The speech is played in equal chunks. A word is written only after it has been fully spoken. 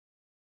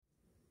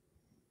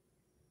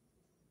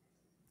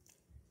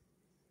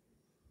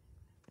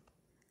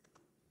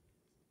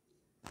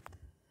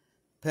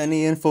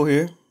penny info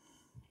here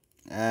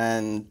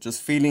and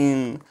just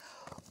feeling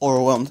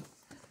overwhelmed.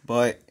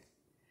 But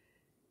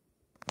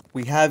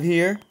we have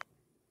here,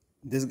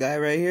 this guy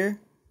right here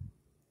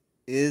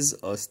is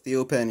a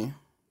steel penny,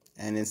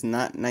 and it's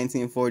not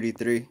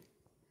 1943.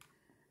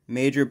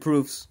 Major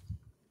proofs.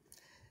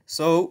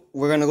 So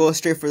we're gonna go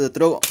straight for the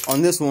throat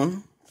on this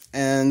one,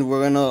 and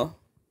we're gonna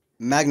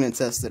magnet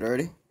test it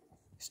already.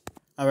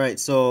 Alright,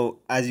 so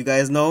as you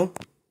guys know,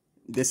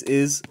 this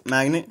is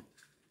magnet,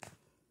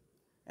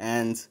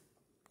 and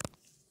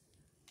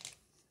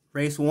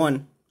race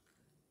 1.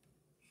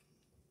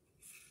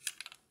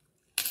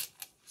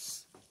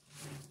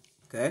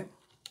 Okay,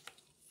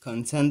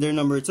 contender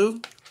number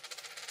 2.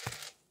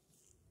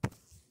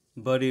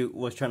 Buddy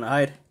was trying to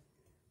hide.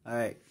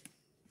 Alright,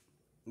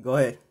 go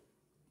ahead.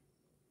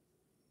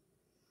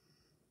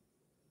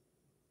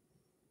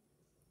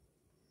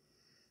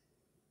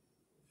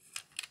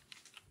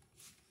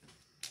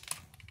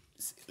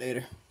 See you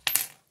later.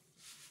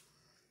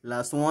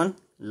 Last one,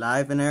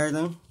 live and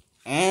everything.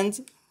 And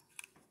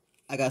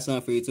I got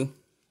something for you too.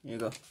 Here you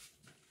go.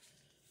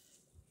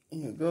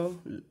 Here you go.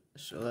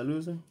 Show that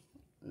loser.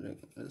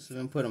 Let's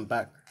even put him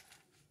back.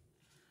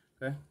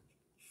 Okay.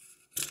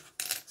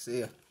 See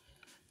ya.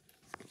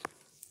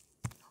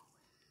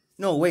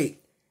 No,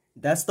 wait.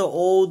 That's the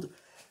old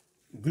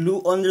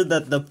glue under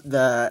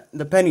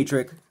the penny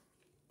trick.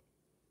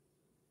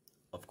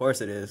 Of course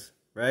it is,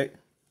 right?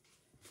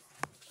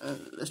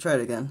 Let's try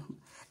it again.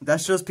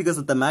 That's just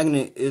because the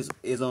magnet is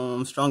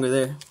stronger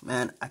there.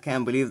 Man, I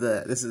can't believe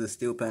that this is a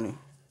steel penny.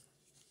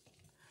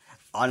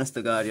 Honest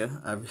to God, yeah.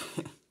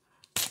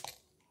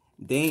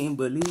 They ain't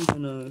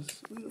believing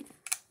us.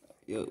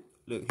 Yo,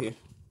 look here.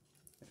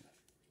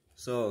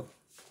 So,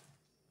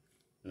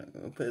 I'm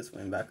gonna put this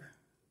one back.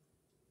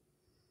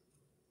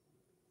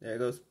 There it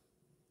goes.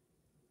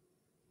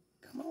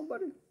 Come on,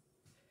 buddy.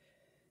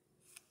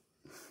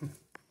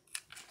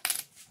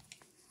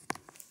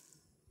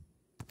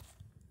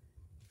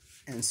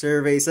 And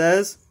survey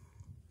says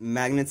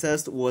magnet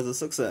test was a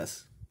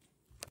success.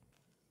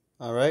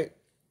 All right,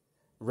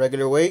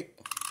 regular weight.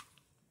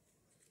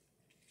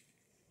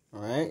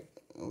 All right,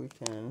 we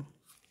can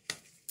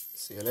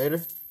see you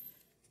later.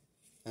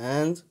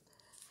 And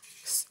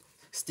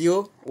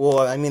steel.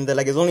 Well, I mean,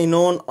 it's only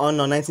known on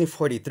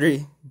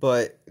 1943,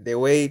 but they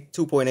weigh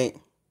 2.8.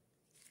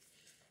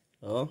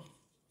 Oh.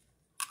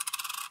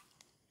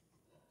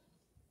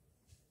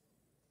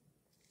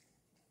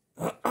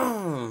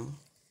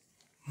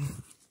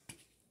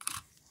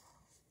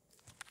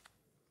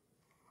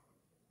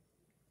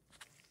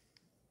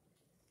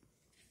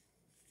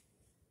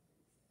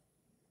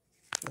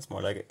 That's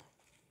more like it.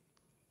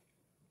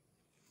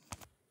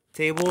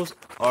 Tables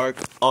are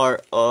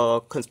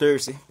a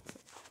conspiracy.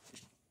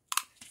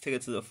 Take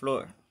it to the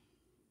floor.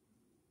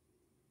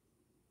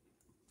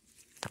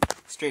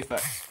 Straight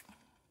facts.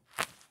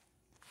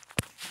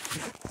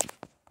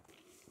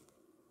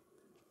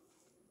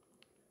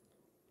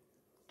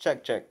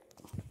 Check, check.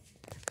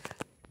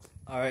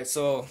 Alright,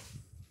 so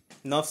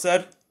enough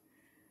said.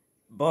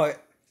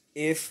 But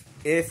if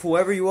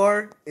whoever you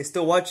are is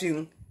still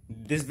watching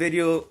this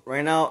video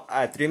right now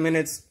at 3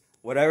 minutes,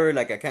 whatever,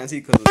 I can't see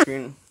because of the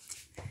screen.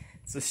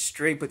 It's a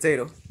straight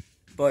potato.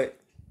 But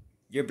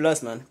you're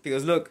blessed, man.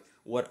 Because look,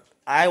 what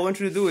I want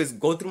you to do is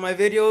go through my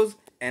videos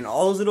and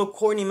all those little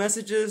corny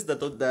messages, the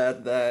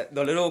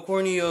little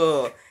corny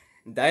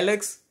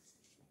dialects.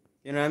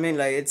 You know what I mean?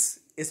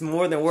 It's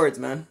more than words,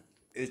 man.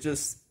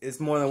 It's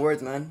more than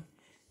words, man.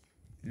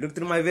 Look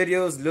through my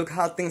videos, look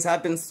how things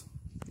happen.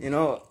 You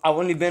know, I've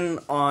only been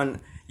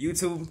on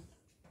YouTube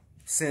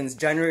since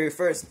January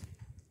 1st.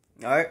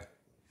 Alright?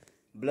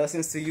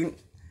 Blessings to you.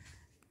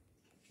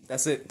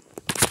 That's it.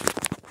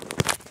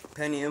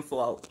 Penny info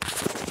out.